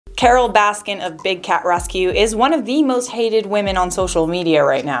Carole Baskin of Big Cat Rescue is one of the most hated women on social media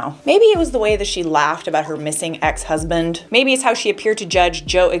right now. Maybe it was the way that she laughed about her missing ex-husband. Maybe it's how she appeared to judge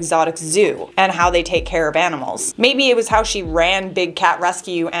Joe Exotic's zoo and how they take care of animals. Maybe it was how she ran Big Cat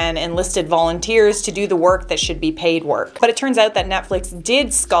Rescue and enlisted volunteers to do the work that should be paid work. But it turns out that Netflix did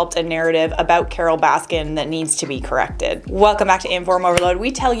sculpt a narrative about Carole Baskin that needs to be corrected. Welcome back to InformOverload. We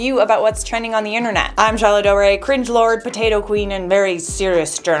tell you about what's trending on the internet. I'm Charlotte Dore, cringe lord, potato queen, and very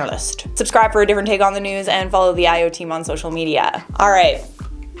serious journalist. Subscribe for a different take on the news and follow the IO team on social media. Alright,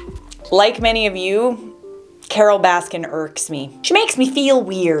 like many of you, Carole Baskin irks me. She makes me feel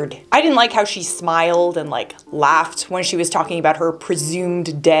weird. I didn't like how she smiled and laughed when she was talking about her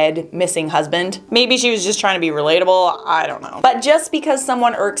presumed dead missing husband. Maybe she was just trying to be relatable, I don't know. But just because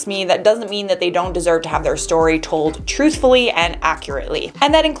someone irks me, that doesn't mean that they don't deserve to have their story told truthfully and accurately.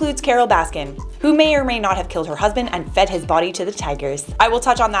 And that includes Carole Baskin, who may or may not have killed her husband and fed his body to the tigers. I will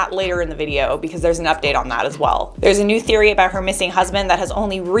touch on that later in the video because there's an update on that as well. There's a new theory about her missing husband that has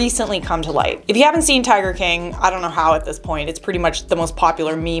only recently come to light. If you haven't seen Tiger King, I don't know how at this point, it's pretty much the most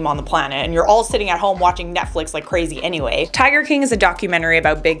popular meme on the planet, and you're all sitting at home watching Netflix like crazy anyway. Tiger King is a documentary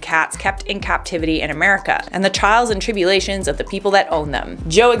about big cats kept in captivity in America, and the trials and tribulations of the people that own them.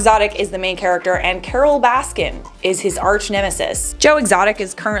 Joe Exotic is the main character, and Carole Baskin is his arch nemesis. Joe Exotic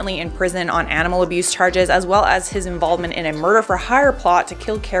is currently in prison on animal abuse charges, as well as his involvement in a murder-for-hire plot to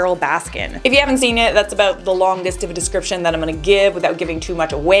kill Carole Baskin. If you haven't seen it, that's about the longest of a description that I'm gonna give without giving too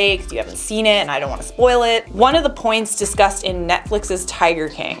much away, because you haven't seen it and I don't want to spoil it. One of the points discussed in Netflix's Tiger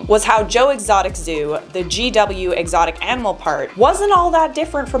King was how Joe Exotic Zoo, the GW Exotic Animal Park, wasn't all that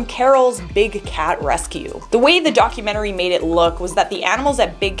different from Carole's Big Cat Rescue. The way the documentary made it look was that the animals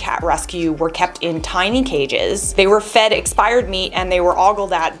at Big Cat Rescue were kept in tiny cages, they were fed expired meat, and they were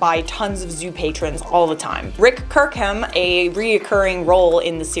ogled at by tons of zoo patrons all the time. Rick Kirkham, a reoccurring role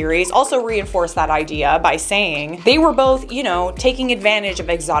in the series, also reinforced that idea by saying they were both, you know, taking advantage of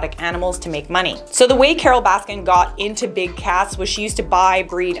exotic animals to make money. So the way Carole Baskin got into big cats was she used to buy,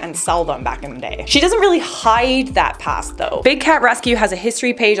 breed, and sell them back in the day. She doesn't really hide that past though. Big Cat Rescue has a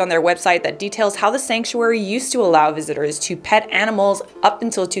history page on their website that details how the sanctuary used to allow visitors to pet animals up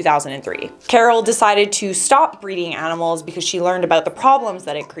until 2003. Carole decided to stop breeding animals because she learned about the problems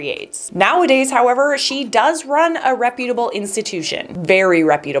that it creates. Nowadays, however, she does run a reputable institution. Very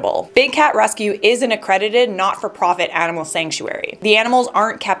reputable. Big Cat Rescue is an accredited, not-for-profit animal sanctuary. The animals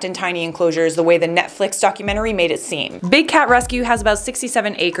aren't kept in tiny enclosures the way the Netflix documentary made it seem. Big Cat Rescue has about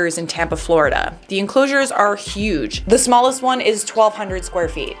 67 acres in Tampa, Florida. The enclosures are huge. The smallest one is 1,200 square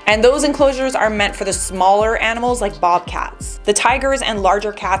feet. And those enclosures are meant for the smaller animals like bobcats. The tigers and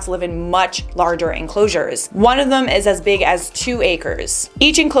larger cats live in much larger enclosures. One of them is as big as 2 acres.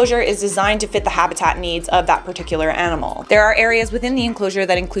 Each enclosure is designed to fit the habitat needs of that particular animal. There are areas within the enclosure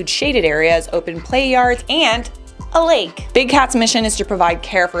that include shaded areas, open play yards, and a lake. Big Cat's mission is to provide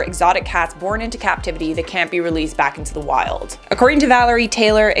care for exotic cats born into captivity that can't be released back into the wild. According to Valerie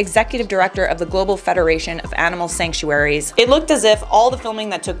Taylor, executive director of the Global Federation of Animal Sanctuaries, it looked as if all the filming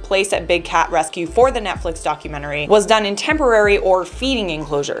that took place at Big Cat Rescue for the Netflix documentary was done in temporary or feeding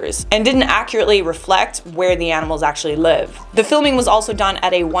enclosures and didn't accurately reflect where the animals actually live. The filming was also done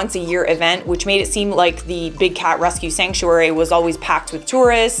at a once-a-year event, which made it seem like the Big Cat Rescue Sanctuary was always packed with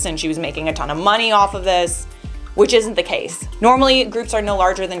tourists and she was making a ton of money off of this, which isn't the case. Normally, groups are no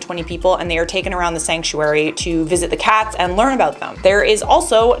larger than 20 people and they are taken around the sanctuary to visit the cats and learn about them. There is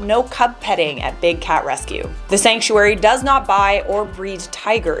also no cub petting at Big Cat Rescue. The sanctuary does not buy or breed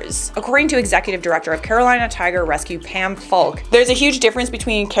tigers. According to executive director of Carolina Tiger Rescue, Pam Falk, there's a huge difference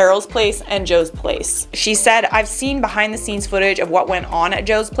between Carole's place and Joe's place. She said, "I've seen behind the scenes footage of what went on at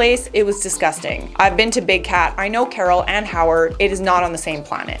Joe's place. It was disgusting. I've been to Big Cat. I know Carole and Howard. It is not on the same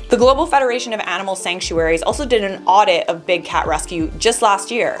planet." The Global Federation of Animal Sanctuaries also did an audit of Big Cat Rescue just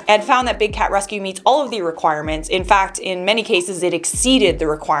last year and found that Big Cat Rescue meets all of the requirements. In fact, in many cases, it exceeded the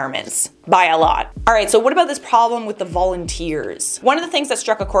requirements by a lot. Alright, so what about this problem with the volunteers? One of the things that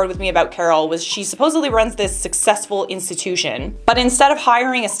struck a chord with me about Carole was she supposedly runs this successful institution, but instead of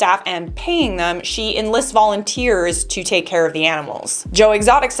hiring a staff and paying them, she enlists volunteers to take care of the animals. Joe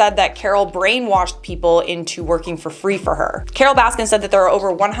Exotic said that Carole brainwashed people into working for free for her. Carole Baskin said that there are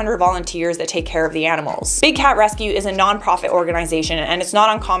over 100 volunteers that take care of the animals. Big Cat Cat Rescue is a nonprofit organization, and it's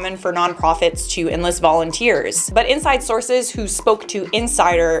not uncommon for nonprofits to enlist volunteers. But inside sources who spoke to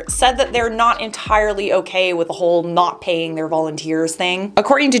Insider said that they're not entirely okay with the whole not paying their volunteers thing.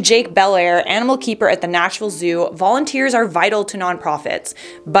 According to Jake Belair, animal keeper at the Nashville Zoo, volunteers are vital to nonprofits,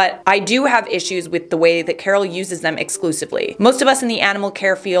 but I do have issues with the way that Carole uses them exclusively. Most of us in the animal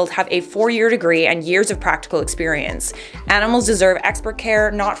care field have a 4-year degree and years of practical experience. Animals deserve expert care,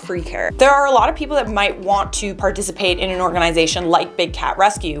 not free care. There are a lot of people that might want to participate in an organization like Big Cat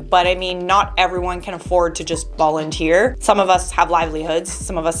Rescue, but I mean, not everyone can afford to just volunteer. Some of us have livelihoods,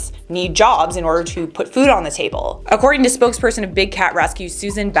 some of us need jobs in order to put food on the table. According to spokesperson of Big Cat Rescue,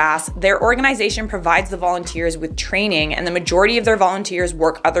 Susan Bass, their organization provides the volunteers with training, and the majority of their volunteers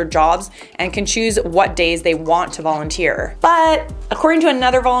work other jobs and can choose what days they want to volunteer. But according to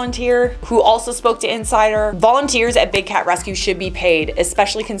another volunteer who also spoke to Insider, volunteers at Big Cat Rescue should be paid,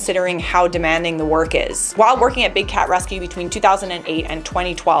 especially considering how demanding the work is. While working at Big Cat Rescue between 2008 and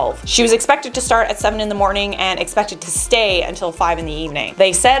 2012, she was expected to start at 7 in the morning and expected to stay until 5 in the evening.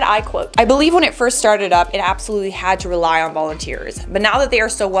 They said, I quote, "I believe when it first started up, it absolutely had to rely on volunteers, but now that they are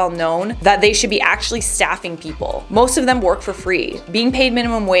so well known that they should be actually staffing people. Most of them work for free. Being paid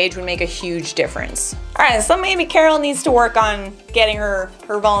minimum wage would make a huge difference." All right, so maybe Carole needs to work on getting her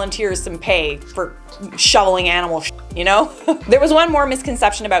volunteers some pay for shoveling animal shit, you know? There was one more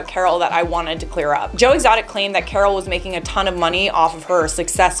misconception about Carole that I wanted to clear up. Joe Exotic claimed that Carole was making a ton of money off of her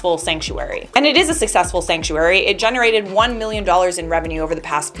successful sanctuary. And it is a successful sanctuary. It generated $1 million in revenue over the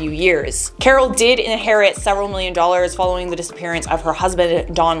past few years. Carole did inherit several $1 million following the disappearance of her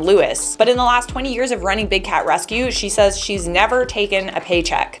husband, Don Lewis. But in the last 20 years of running Big Cat Rescue, she says she's never taken a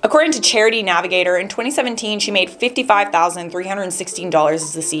paycheck. According to Charity Navigator, in 2017, she made $55,316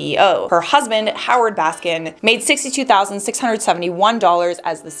 as the CEO. Her husband, Howard Baskin, made $62,671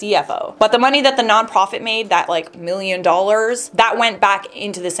 as the CFO. But the money that the nonprofit made, that like $1 million, that went back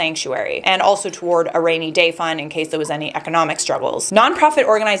into the sanctuary and also toward a rainy day fund in case there was any economic struggles. Nonprofit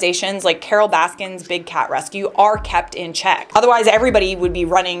organizations like Carole Baskin's Big Cat Rescue are kept in check. Otherwise, everybody would be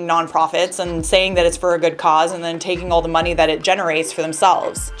running nonprofits and saying that it's for a good cause and then taking all the money that it generates for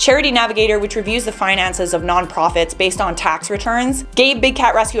themselves. Charity Navigator, which reviews the finances of nonprofits based on tax returns, gave Big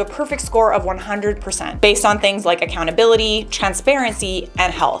Cat Rescue a perfect score of 100%. Based on things like accountability, transparency,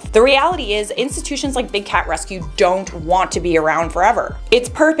 and health. The reality is, institutions like Big Cat Rescue don't want to be around forever. Its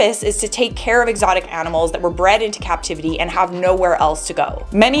purpose is to take care of exotic animals that were bred into captivity and have nowhere else to go.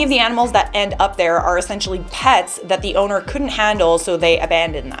 Many of the animals that end up there are essentially pets that the owner couldn't handle, so they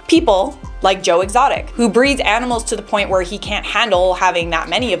abandon them. People like Joe Exotic, who breeds animals to the point where he can't handle having that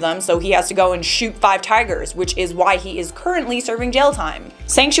many of them, so he has to go and shoot 5 tigers, which is why he is currently serving jail time.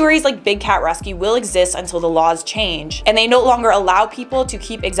 Sanctuaries like Big Cat Rescue will exist until the laws change, and they no longer allow people to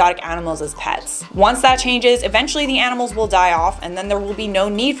keep exotic animals as pets. Once that changes, eventually the animals will die off, and then there will be no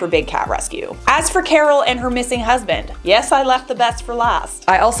need for Big Cat Rescue. As for Carole and her missing husband, yes, I left the best for last.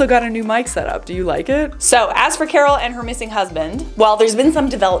 I also got a new mic setup. Do you like it? So, as for Carole and her missing husband, well, there's been some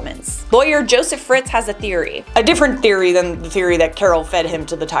developments. Lawyer Joseph Fritz has a theory. A different theory than the theory that Carole fed him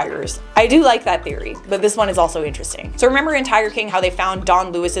to the tigers. I do like that theory, but this one is also interesting. So remember in Tiger King how they found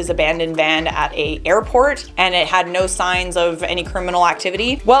Don Lewis's abandoned van at an airport and it had no signs of any criminal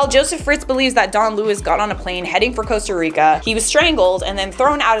activity? Well, Joseph Fritz believes that Don Lewis got on a plane heading for Costa Rica. He was strangled and then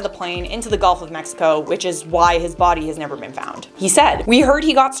thrown out of the plane into the Gulf of Mexico, which is why his body has never been found. He said, "We heard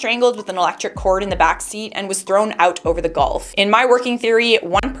he got strangled with an electric cord in the back seat and was thrown out over the Gulf. In my working theory,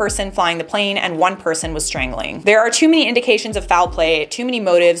 one person flying the plane and one person was strangling. There are too many indications of foul play, too many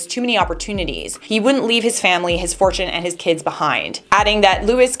motives, too many opportunities. He wouldn't leave his family, his fortune, and his kids behind," adding that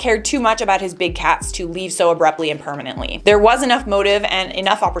Lewis cared too much about his big cats to leave so abruptly and permanently. There was enough motive and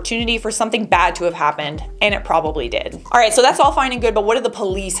enough opportunity for something bad to have happened, and it probably did. All right, so that's all fine and good, but what do the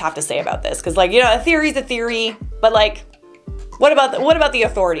police have to say about this? Because, like, you know, a theory's a theory, but like, what about the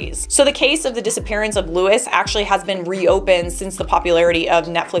authorities? So the case of the disappearance of Lewis actually has been reopened since the popularity of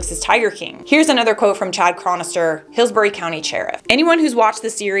Netflix's Tiger King. Here's another quote from Chad Chronister, Hillsborough County Sheriff. "Anyone who's watched the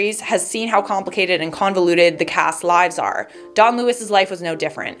series has seen how complicated and convoluted the cast's lives are. Don Lewis's life was no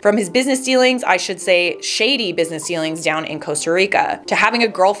different. From his business dealings, I should say shady business dealings down in Costa Rica, to having a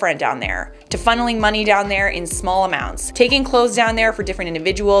girlfriend down there, to funneling money down there in small amounts, taking clothes down there for different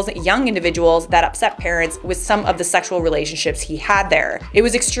individuals, young individuals that upset parents with some of the sexual relationships he had there. It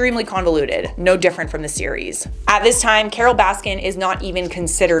was extremely convoluted, no different from the series." At this time, Carole Baskin is not even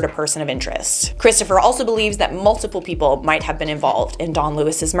considered a person of interest. Christopher also believes that multiple people might have been involved in Don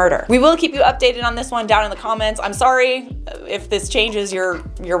Lewis's murder. We will keep you updated on this one down in the comments. I'm sorry if this changes your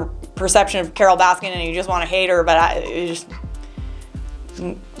perception of Carole Baskin and you just want to hate her, but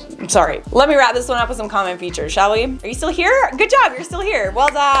Sorry. Let me wrap this one up with some comment features, shall we? Are you still here? Good job, you're still here. Well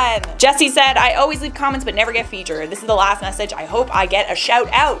done. Jesse said, I always leave comments but never get featured. This is the last message. I hope I get a shout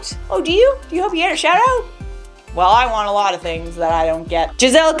out. Oh, do you? Do you hope you get a shout out? Well, I want a lot of things that I don't get.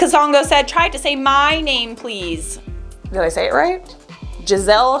 Giselle Kasongo said, try to say my name, please. Did I say it right?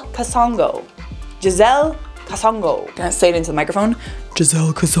 Giselle Kasongo. Giselle Kasongo. Can I say it into the microphone?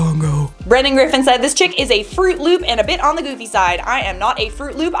 Giselle Kasongo. Brendan Griffin said, this chick is a Fruit Loop and a bit on the goofy side. I am not a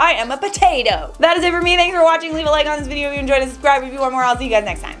Fruit Loop, I am a potato. That is it for me. Thanks for watching. Leave a like on this video if you enjoyed it. Subscribe if you want more. I'll see you guys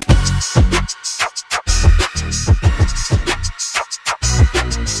next time.